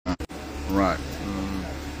Right.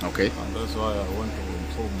 Okay. And that's why I want to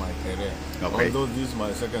improve my career. Okay. Although this is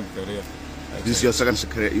my second career. This is your second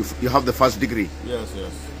career. You have the first degree. Yes,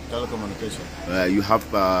 yes. Telecommunication. You have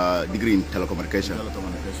a degree in telecommunication.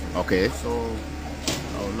 Telecommunication. Okay. So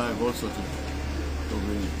I would like also to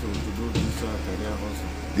do this career also.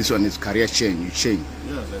 This one is career change. You change.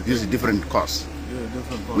 Yes. This is a different course. Yeah,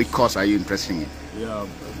 different course. Which course are you interested in? Yeah,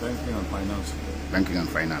 banking and finance. Banking and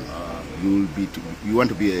finance. You want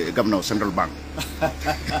to be a governor of central bank.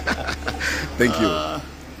 Thank you.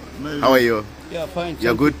 How are you? Yeah, fine.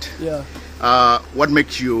 You're good? Yeah. What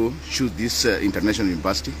makes you choose this international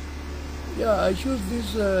university? Yeah, I choose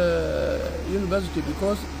this university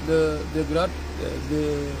because the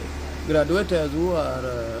graduates who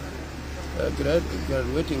are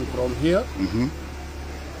graduating from here,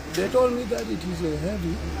 they told me that it is a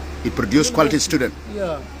heavy. It produces quality student.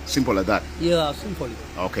 Yeah. Simple as that. Yeah, simply.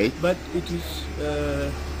 Okay. But it is.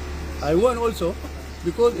 I want also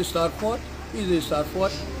because Starford is a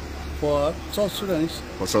Starford for South Sudanese.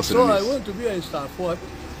 For South So Sudanese. I want to be a Starford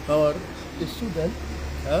or a student.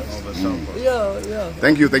 Yeah.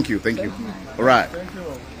 Thank you. All right. Thank you.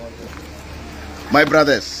 My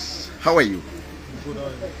brothers, how are you? Good.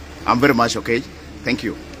 I'm very much okay. Thank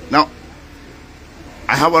you. Now,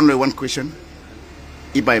 I have only one question.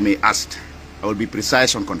 If I may ask, I will be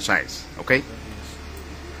precise and concise. Okay?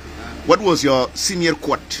 What was your senior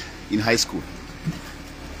quote in high school?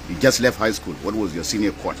 You just left high school. What was your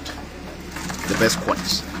senior quote? The best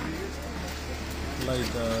quotes. Like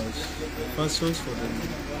the first choice for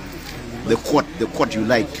The quote you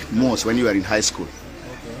liked most when you were in high school.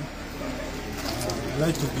 Okay. I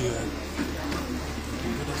like to be a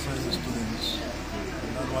computer science student.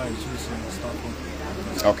 And that's why I choose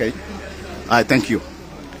Starford. Okay. Thank you.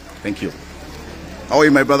 Thank you. How are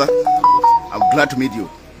you, my brother? I'm glad to meet you.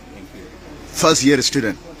 First year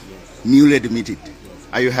student, newly admitted.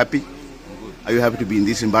 Are you happy? Are you happy to be in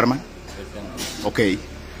this environment? Okay.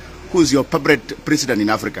 Who's your favorite president in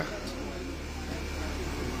Africa?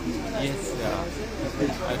 Yes,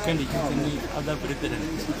 I can't choose any other president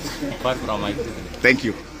apart from my president. Thank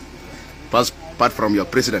you. Apart from your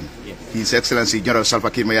president, Yes. His Excellency General Salva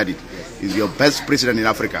Kiir Mayardit is your best president in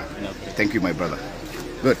Africa. In Africa. Thank you, my brother.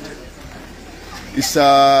 Good. It's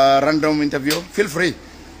a random interview. Feel free.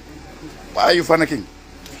 Why are you panicking?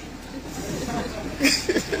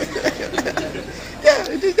 Yeah,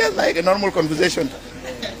 it is just like a normal conversation.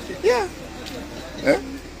 Yeah. Eh?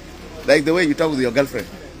 Like the way you talk with your girlfriend.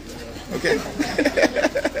 Okay?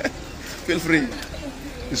 Feel free.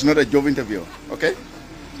 It's not a job interview. Okay?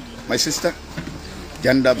 My sister,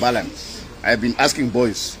 gender balance. I have been asking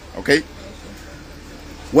boys, okay?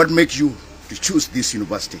 What makes you to choose this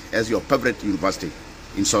university as your favorite university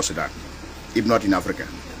in South Sudan, if not in Africa?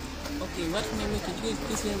 Okay, what made me to choose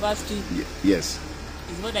this university Yes.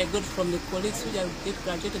 is what I got from the colleagues who have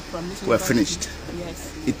graduated from this Who are university. finished.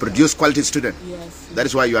 Yes, It produced quality students. yes. That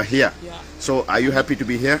is why you are here. Yeah, So are you happy to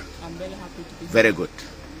be here? I'm very happy to be here. Very good.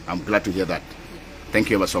 I'm glad to hear that. Thank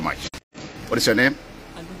you ever so much. What is your name?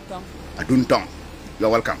 And with Tom, Aduntong. You're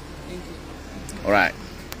welcome. thank you. All right.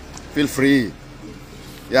 Feel free.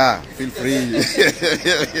 Yeah, feel free.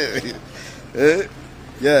 Eh?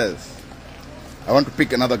 Yes. I want to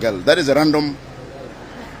pick another girl. That is a random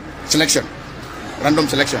selection. Random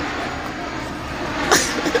selection.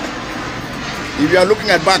 If you are looking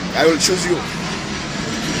at back, I will choose you.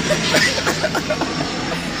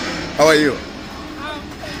 How are you?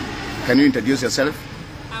 Can you introduce yourself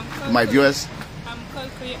to my viewers? I'm called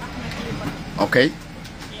Kuya Ahmed Juba. Okay.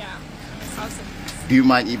 Yeah, awesome. Do you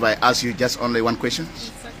mind if I ask you just only one question? It's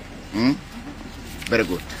okay. Very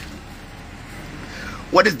good.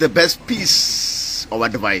 What is the best piece of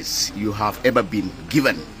advice you have ever been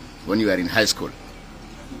given when you were in high school?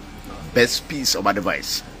 Best piece of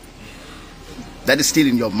advice that is still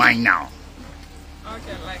in your mind now.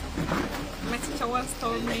 Okay, like my teacher once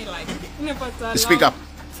told me, like, never to allow. Speak up.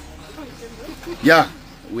 Yeah,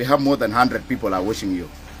 we have more than 100 people are watching you.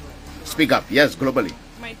 Speak up. Yes, globally.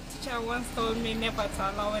 My teacher once told me never to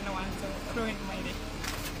allow anyone to ruin my day.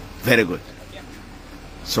 Very good. Yeah,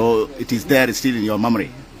 So it is there, still in your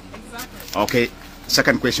memory. exactly. Okay.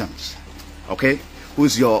 Second questions. Okay.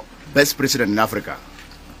 Who's your best president in Africa?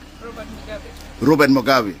 Robert Mugabe. Robert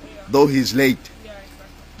Mugabe. Though he is late, Yeah, exactly.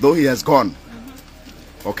 though he has gone.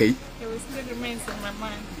 Okay. He will still remains in my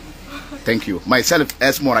mind. Thank you. Myself,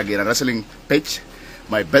 as Muor-Ager, wrestling page,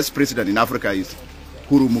 my best president in Africa is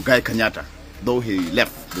Uhuru Mugai Kenyatta, though he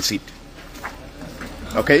left the seat.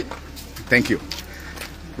 Okay? Thank you.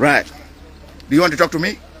 Right. Do you want to talk to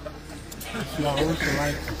me? You are also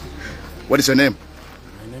like, What is your name?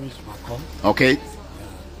 my name is Macom. Okay.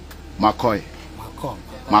 McCoy.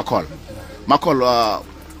 Macomb. Makol,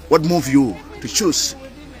 what moved you to choose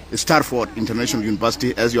Starford International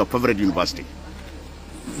University as your favorite university?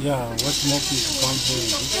 Yeah, what makes me to come here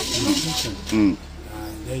is education.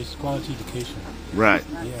 There is quality education. Right.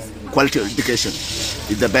 Yeah. Quality education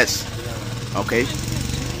is the best. Yeah. Okay.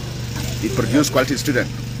 It produces quality student.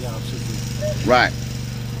 Yeah, absolutely. Right.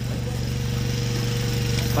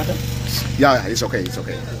 Pardon? Yeah, it's okay. It's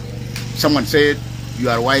okay. Someone said you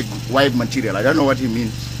are wife material. I don't know what he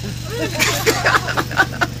means.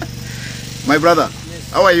 My brother,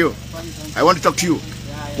 how are you? I want to talk to you.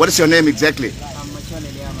 What is your name exactly? I'm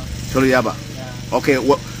Cholo Yaba. Okay,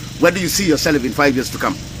 where do you see yourself in 5 years to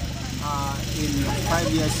come? In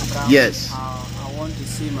 5 years to come, Yes. I want to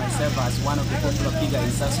see myself as one of the popular figures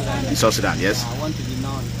in South Sudan. In South Sudan, yes. I want to be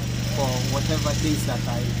known for whatever things that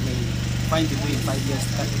I may find to do in 5 years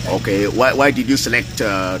to come. Okay, why did you select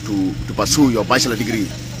to pursue your bachelor degree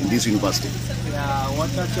in this university? What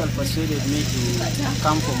actually persuaded me to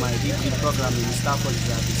come for my degree program in Starford is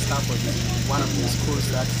that Starford is one of the schools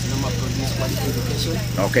that produce quality education.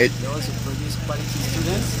 Okay. They also produce quality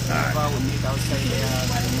students. Whenever we meet outside there,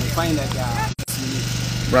 we may find that they are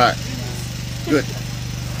unique. Right. Good.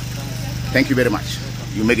 Thank you very much.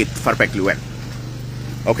 You make it perfectly well.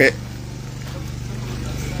 Okay.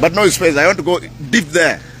 But no space. I want to go deep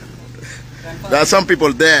there. There are some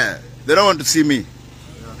people there. They don't want to see me.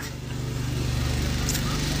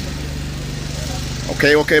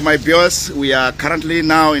 Okay, my viewers, we are currently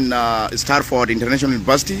now in Starford International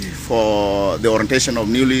University for the orientation of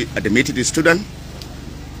newly admitted students.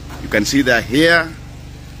 You can see they're here,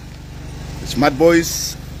 smart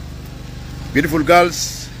boys, beautiful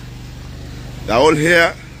girls, they're all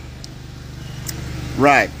here.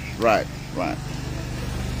 Right.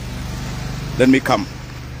 Let me come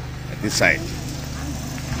at this side.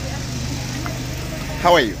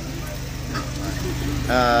 How are you?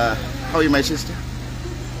 How are you, my sister?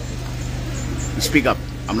 Speak up.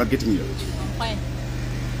 I'm not getting you. Fine.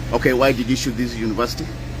 Okay, why did you choose this university?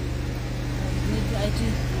 IT.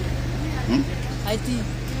 IT.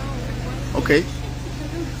 Okay.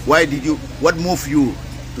 What moved you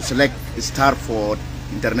to select Starford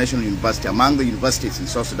International University among the universities in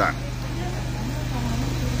South Sudan?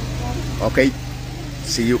 Okay.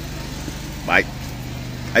 See you. Bye.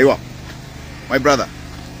 Aywa. My brother,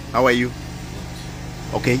 how are you?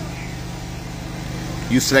 Okay.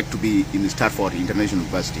 You select to be in Starford International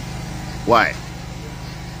University. Why?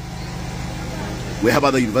 We have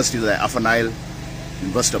other universities like Afan Nile,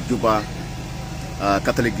 University of Juba,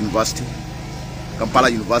 Catholic University, Kampala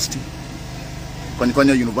University,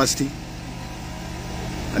 Konikonya University,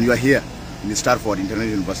 and you are here in the Starford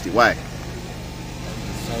International University. Why?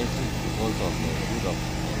 Society, because of the good of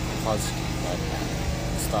capacity that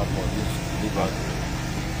Starford used to deliver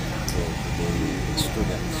to the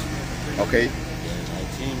students. Okay. I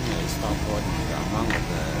think Starford is among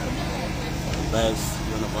the best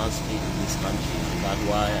university in this country. That's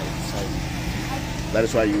why I decided. That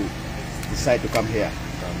is why you decide to come here.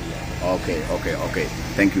 Okay.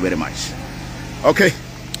 Thank you very much. Okay.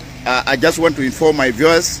 I just want to inform my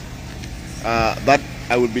viewers that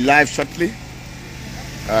I will be live shortly.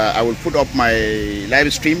 I will put up my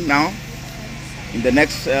live stream now. In the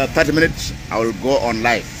next 30 minutes, I will go on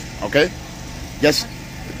live. Okay. Just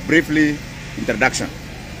briefly introduction.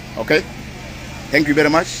 Okay. Thank you very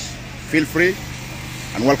much. Feel free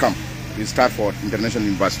and welcome to Starford International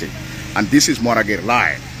University. And this is Muor-Ager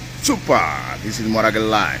live. Super. This is Muor-Ager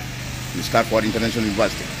live. Starford International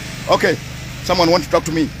University. Okay. Someone want to talk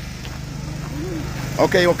to me?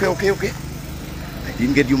 Okay. I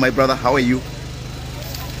didn't get you, my brother. How are you?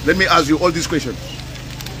 Let me ask you all these questions.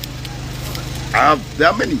 There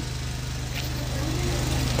are many.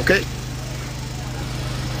 Okay.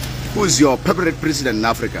 Who is your favorite president in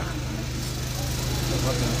Africa?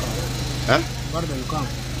 Huh? Gordon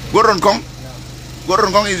Kong.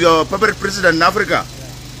 Gordon Kong is your favorite president in Africa?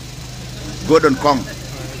 Gordon Kong.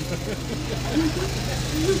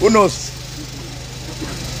 Who knows?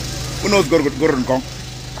 Who knows Gordon Kong?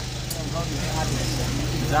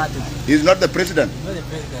 He's not the president.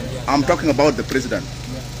 I'm talking about the president.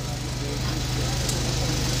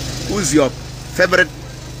 Who is your favorite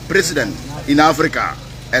president in Africa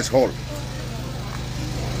as whole?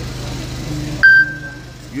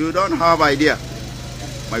 You don't have idea,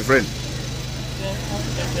 my friend.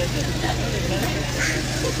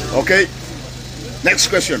 Okay. Next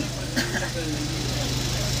question.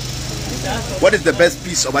 What is the best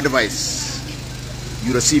piece of advice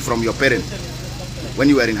you received from your parents when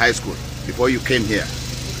you were in high school, before you came here?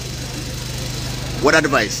 What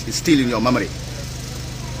advice is still in your memory?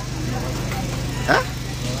 Huh?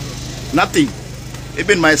 Nothing.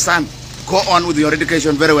 Even my son, go on with your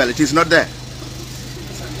education very well. It is not there.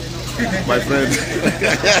 My friend.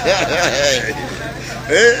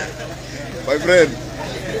 Eh? My friend.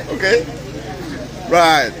 Okay?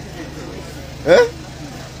 Right. Eh?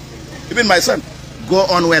 Even my son, go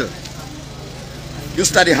on well. You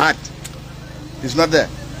study hard. It's not there.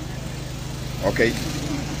 Okay?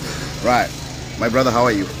 Right. My brother, how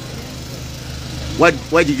are you? Why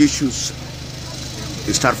did you choose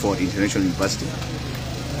Starford International University?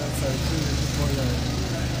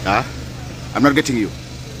 Huh? I'm not getting you.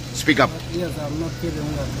 Speak up. Yes, I'm not feeling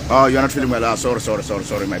well. Oh, you're not feeling well. Ah,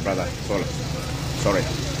 sorry, my brother. Sorry.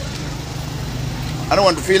 I don't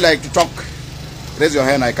want to feel like to talk. Raise your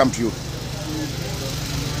hand, I come to you.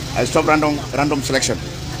 I stop random selection.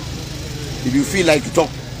 If you feel like to talk,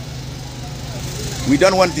 we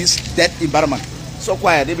don't want this dead environment. So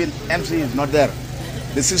quiet, even MC is not there.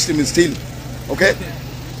 The system is still, okay?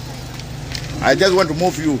 I just want to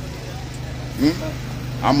move you.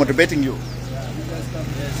 I'm motivating you.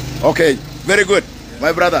 Okay, very good.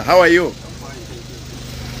 My brother, how are you?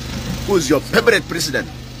 Who's your favorite president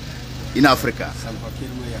in Africa?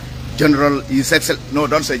 General, His Excellency. No,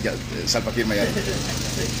 don't say Salva Kiir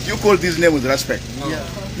Mayardit. You call this name with respect.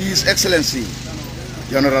 His Excellency,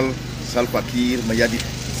 General Salva Kiir Mayardit.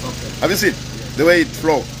 Have you seen the way it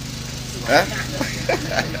flows? Huh?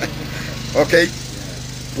 Okay.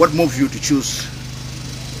 What moved you to choose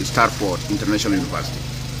Starford International University?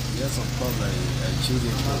 Yes, of course, I choose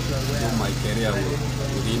it to do my career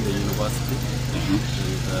within the university and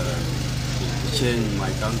to change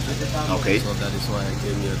my country. Okay. So that is why I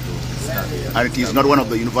came here to study. And it is not one of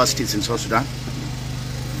the universities in South Sudan?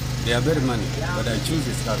 There are very many, but I choose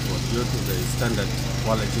Starford due to the standard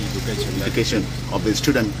quality education of the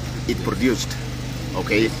student it produced.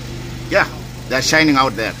 Okay. Yeah, they're shining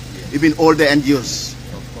out there. Even all the NGOs,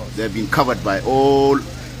 they've been covered by all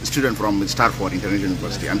students from Starford International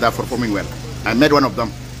University, and they're performing well. I met one of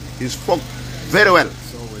them. He spoke very well.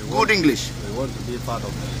 So good English. We want to be part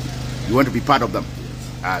of them. You want to be part of them?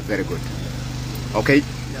 Yes. Ah, very good. Okay.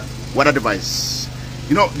 What advice?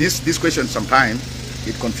 You know, this question sometimes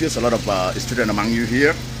it confuses a lot of students among you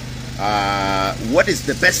here. What is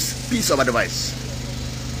the best piece of advice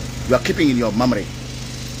you are keeping in your memory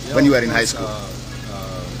when you were in high school?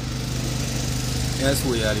 Yes,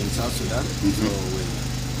 we are in South Sudan, so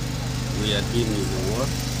we had been in the war,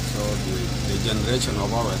 so the generation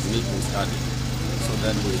of ours need to study, so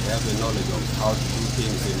that we have a knowledge of how to do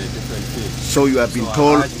things in a different field. So you have been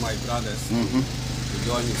told... I urge my brothers to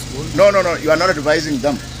join the school. No, you are not advising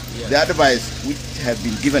them. Yes. The advice which have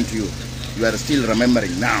been given to you, you are still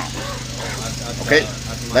remembering now. Okay?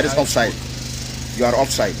 That is offside. You are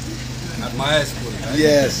offside. At my high school. Right?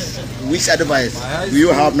 Yes. Which advice do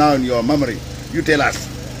you have now in your memory? You tell us.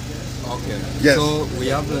 Okay. Yes. So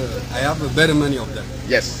I have very many of them.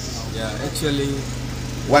 Yes. Yeah, actually.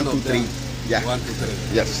 1, 2, 3. Yeah. 1, 2,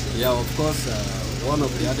 3. Yes. Yeah, of course. One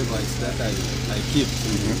of the advice that I keep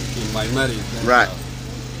in my marriage. Right.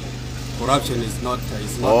 Corruption is not.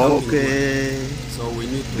 Okay. So we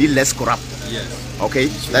need to be less corrupt. Yes. Okay.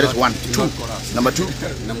 That is 1. 2. Number 2.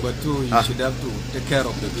 Number 2, you should have to take care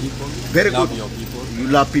of the people. Very love good. Your people. You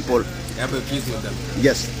love people. Have a peace with them.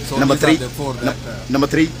 Yes. So Number 3. Number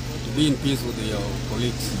 3. To be in peace with your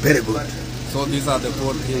colleagues. Very good. So these are the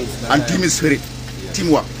 4 things. That and team spirit. Yes.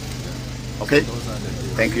 Teamwork. Okay. Those are the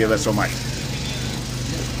things. Thank you ever so much.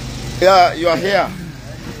 Yeah, you are here.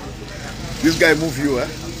 This guy moved you, eh?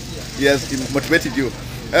 He has motivated you.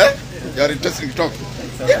 Eh? You are interesting to talk.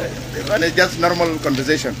 Yeah. And it's just normal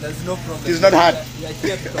conversation. There's no problem. It's not hard. We are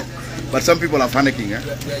here to talk. But some people are panicking. Eh?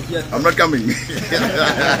 We are here to I'm not coming.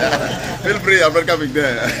 Feel free, I'm not coming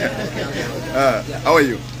there. How are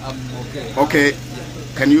you? I'm okay. Okay.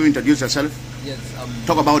 Can you introduce yourself? Yes,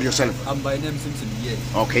 Talk about yourself. I'm by name Simpson. Yes.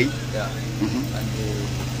 Okay. Yeah. And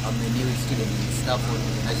I'm a new student in Starford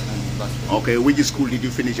International University. Okay. Which school did you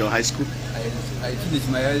finish your high school? I finished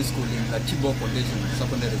my high school in the Juba Foundation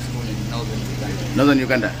Secondary School in Northern Uganda. Northern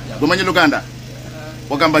Uganda. Gomanya Uganda.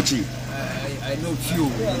 Wagambachi. I know few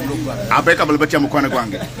in Luganda. Abeka balbatia mukwana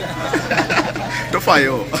gwange.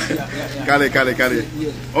 Tofayo. Kale.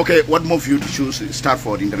 Okay, what moved you to choose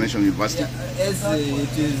Starford International University? As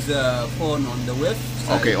it is found on the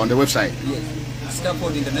website. Okay, on the website. Yes.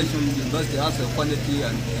 Starford International University has a quantity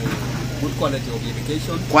and good quality of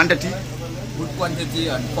education. Quantity? Good quantity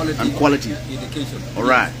and quality. And quality. Education. All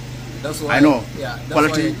right. Yes. That's why I know. Yeah,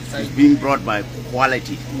 quality is being brought by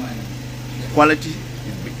quality. Quality,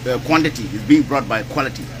 quantity is being brought by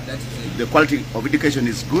quality. The quality of education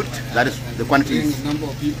is good. That is the quantity. Is, number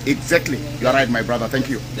of people. exactly. You are right, my brother. Thank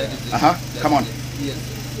you. That is Come on. Yes.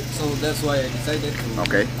 So that's why I decided to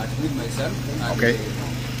admit myself and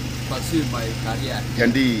pursue my career.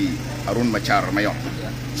 Kendi Arun Machar Mayong.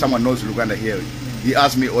 Someone knows Luganda here. He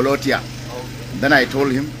asked me Olotia. Then I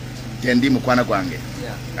told him Kendi Mukwana Gwange.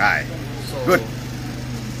 Aye. So, good.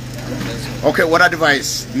 Okay, what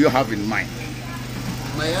advice do you have in mind?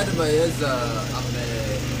 My advice, I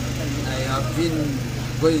have been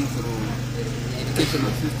going through the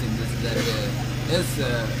educational system is that as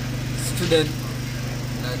a student,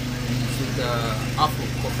 that we should have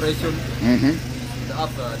cooperation, we should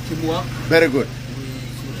have teamwork. Very good. We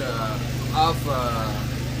should have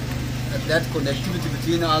that connectivity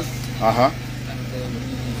between us. And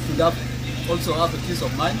we should have also have a peace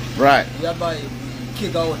of mind. Right. Whereby we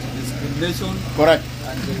kick out discrimination. Correct.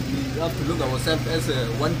 And we have to look ourselves as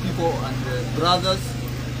one people and brothers,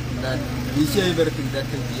 that we share everything that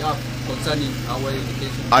can be up concerning our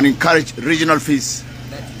education. And encourage regional peace.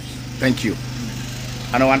 Thank you.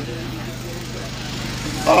 Another one?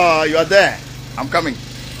 Oh, you are there. I'm coming.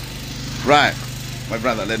 Right. My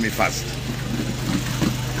brother, let me fast.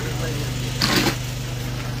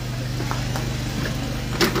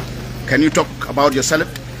 Can you talk about yourself?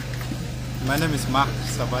 My name is Mark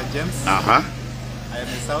Sabah James. I am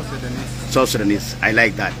a South Sudanese. South Sudanese. I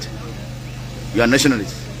like that. You are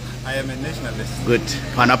nationalist? I am a nationalist. Good.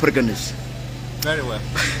 Pan-Africanist? Very well.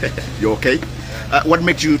 You okay? What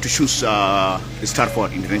makes you to choose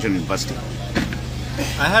Starford International University?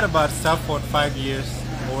 I had about Starford 5 years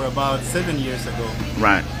or about 7 years ago.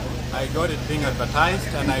 Right. I got it being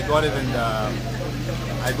advertised and I got it in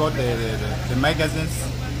the magazines.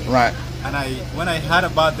 Right. And when I heard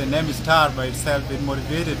about the name Star by itself, it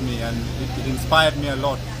motivated me and it inspired me a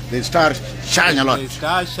lot. The star shine a lot. The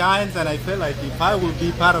star shines, and I feel like if I will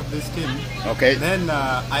be part of this team, then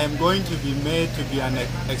I am going to be made to be an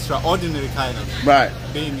extraordinary kind of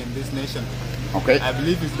being in this nation. Okay. I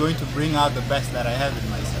believe it's going to bring out the best that I have in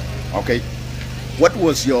myself. Okay. What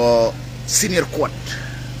was your senior quote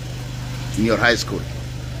in your high school?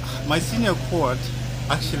 My senior quote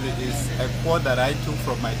actually is a quote that I took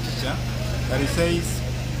from my teacher, that it says,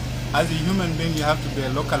 as a human being, you have to be a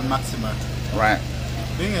local maxima. Right.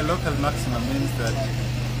 Being a local maxima means that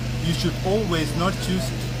you should always not choose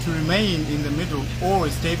to remain in the middle or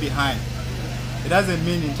stay behind. It doesn't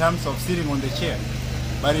mean in terms of sitting on the chair,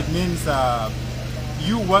 but it means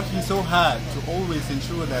you working so hard to always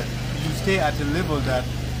ensure that you stay at a level that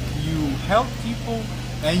you help people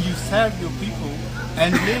and you serve your people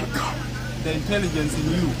and let the intelligence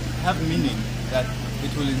in you have meaning that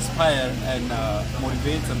it will inspire and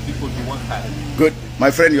motivate some people to work hard. Good. My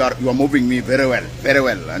friend, you are moving me very well,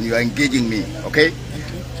 and you are engaging me, okay?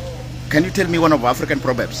 Thank you. Can you tell me one of African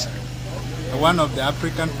proverbs? One of the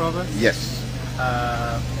African proverbs? Yes.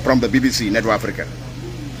 From the BBC, Network Africa.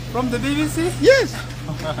 From the BBC? Yes.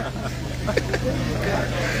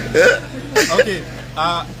 Okay.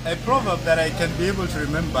 A proverb that I can be able to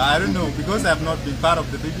remember, I don't know, because I have not been part of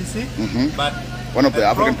the BBC, but one of the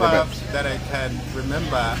African proverbs that I can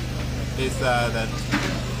remember is that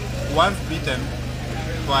once beaten,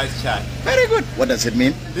 twice shy. Very good. What does it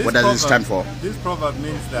mean? What does it stand for? This proverb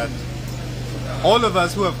means that all of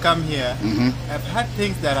us who have come here have had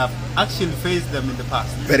things that have actually faced them in the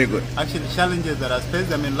past. Very good. Actually challenges that have faced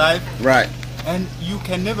them in life. Right. And you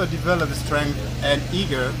can never develop strength and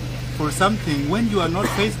eager for something when you are not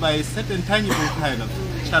faced by a certain tangible kind of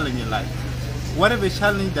challenge in life. Whatever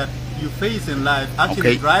challenge that you face in life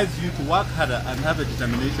actually drives you to work harder and have a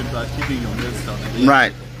determination to achieving your milestone.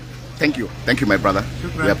 Right. Thank you. Thank you, my brother.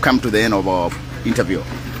 Shukran. We have come to the end of our interview.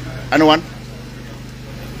 Anyone?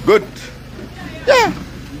 Good. Yeah.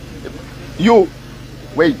 You.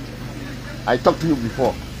 Wait. I talked to you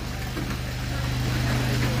before.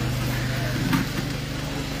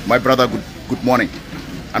 My brother, good morning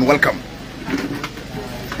and welcome.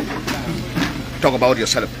 Talk about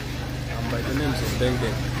yourself. By the name is Deng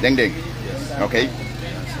Deng. Deng Deng. Yes. Okay.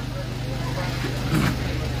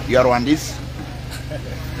 You are Rwandese?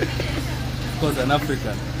 Of course, an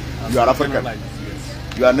African. You are African?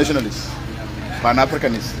 Yes. You are nationalist?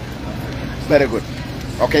 Pan-Africanist? Very good.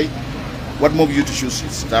 Okay. What moved you to choose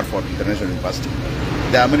Starford International University?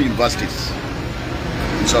 There are many universities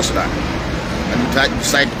in South Sudan, and you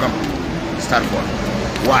decide to come to Starford.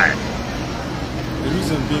 Why? The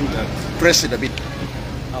reason being that press it a bit.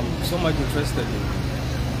 I'm so much interested in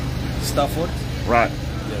Starford. Right.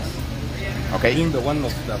 Yes. Okay. Being the one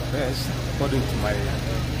of the best, according to my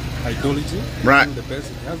ideology. Right. Being the best,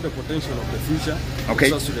 it has the potential of the future. Okay.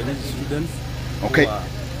 South Sudanese students who are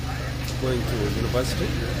going to university.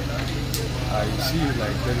 I see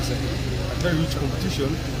like there is a very huge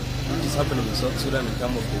competition which is happening in South Sudan in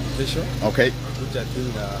terms of education. Okay. Which I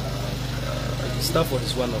think Starford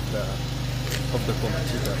is one of the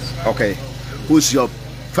competitors. Okay. Who's your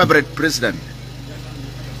favorite president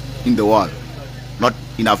in the world? Not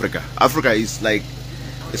in Africa. Africa is like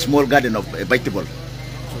a small garden of a vegetable.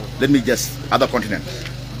 Let me just other continents.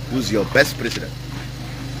 Who's your best president?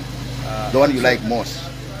 The one you like most,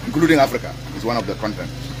 including Africa, is one of the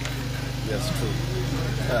continents. Yes, true.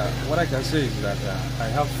 What I can say is that I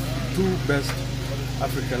have two best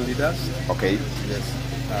African leaders. Okay. Yes.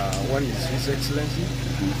 One is His Excellency,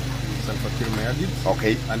 Starford.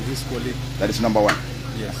 Okay. And his colleague. That is number one.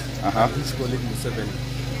 Yes. And his colleague Museveni.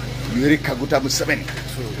 Yuri Kaguta Museveni.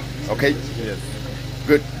 True. Okay. Yes.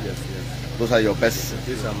 Good. Yes, yes. Those are your best,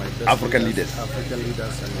 These are my best African leaders. African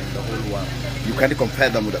leaders and in the whole world. You can't compare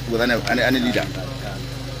them with any leader. I can.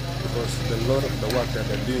 Because a lot of the work that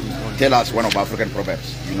they're doing is on. Tell us one of African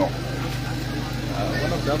proverbs, you know.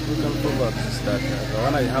 One of the African proverbs is that the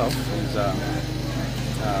one I have is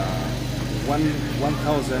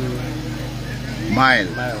 1,000 miles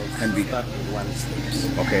can be start with one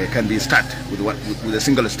step. Okay, can be start with a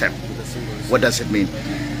single step. What does it mean?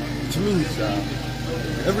 It means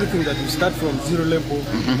everything that you start from zero level.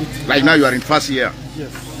 Like now you are in first year.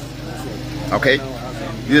 Yes. Okay.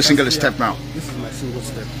 This is a single step now. This is my single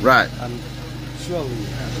step. Right. And surely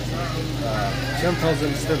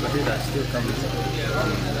 10,000 steps ahead are still coming.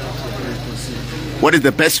 What is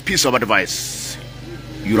the best piece of advice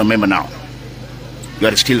you remember now? You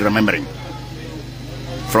are still remembering?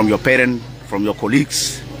 From your parents, from your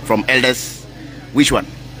colleagues, from elders? Which one?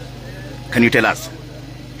 Can you tell us?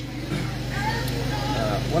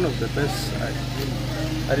 One of the best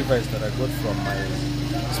advice that I got from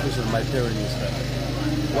especially my parents, is that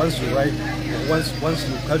once you write, once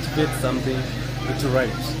you cultivate something, it ripe.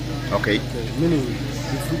 Okay. Meaning,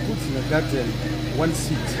 if you put in a garden one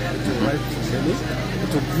seed, it will ripe many.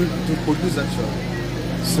 It will produce actually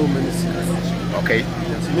so many seeds. Okay.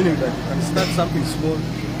 Yes, meaning that you can start something small,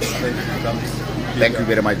 then it becomes bigger. Thank you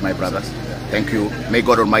very much, my brother. Thank you. May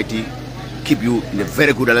God Almighty keep you in a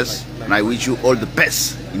very good health, and I wish you all the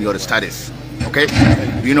best in your studies. Okay?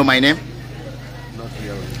 Do you know my name? Not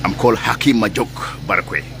really. I'm called Hakim Majok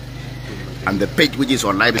Barakwe. And the page which is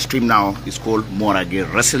on live stream now is called Muor-Ager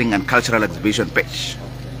Wrestling and Cultural Exhibition page.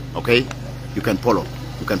 Okay? You can follow.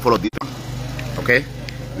 You can follow this one. Okay?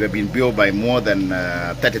 We have been viewed by more than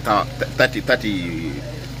 30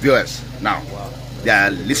 viewers now. Wow. They are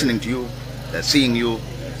listening to you. They're seeing you.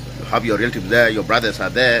 You have your relatives there. Your brothers are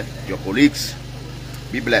there. Your colleagues.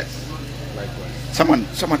 Be blessed. Likewise.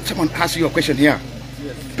 Someone asked you a question here.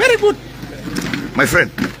 Yes. Very good. My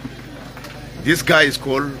friend, this guy is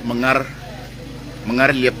called Mangar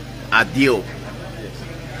Liep Adio. Yes.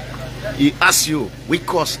 He asks you, which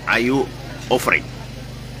course are you offering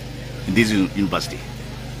in this university?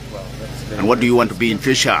 Wow, and what do you want to be in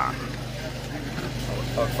future?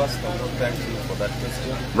 First of all, thank you for that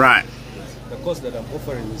question. Right. Yes. The course that I'm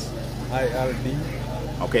offering is IRD.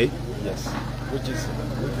 Okay. Yes.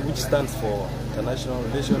 Which stands for International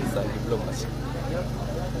Relations and Diplomacy.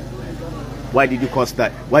 Why did you choose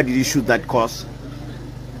that? Why did you choose that course?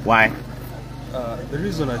 Why? The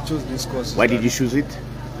reason I chose this course. Why did you choose it?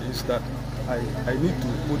 Is that I need to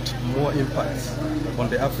put more impact on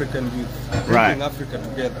the African youth, right. bringing Africa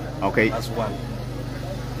together. Okay. As one.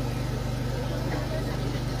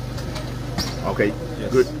 Okay.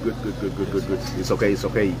 Yes. Good. It's okay.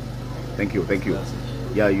 Thank you. Yes.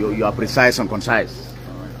 Yeah, you are precise and concise.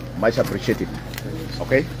 Much appreciated.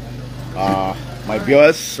 Okay. My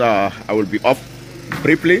viewers, I will be off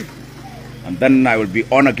briefly, and then I will be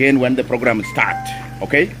on again when the program starts.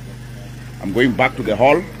 Okay. I'm going back to the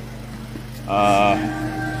hall.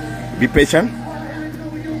 Be patient.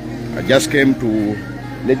 I just came to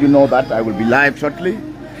let you know that I will be live shortly.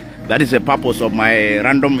 That is the purpose of my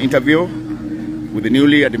random interview with the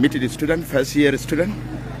newly admitted student, first year student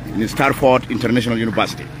in Starford International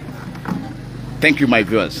University. Thank you, my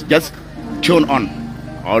viewers. Just tune on.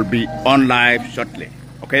 I'll be on live shortly.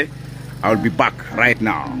 Okay? I'll be back right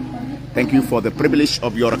now. Thank you for the privilege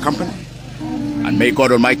of your company. And may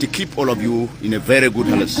God Almighty keep all of you in a very good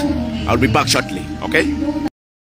health. I'll be back shortly. Okay?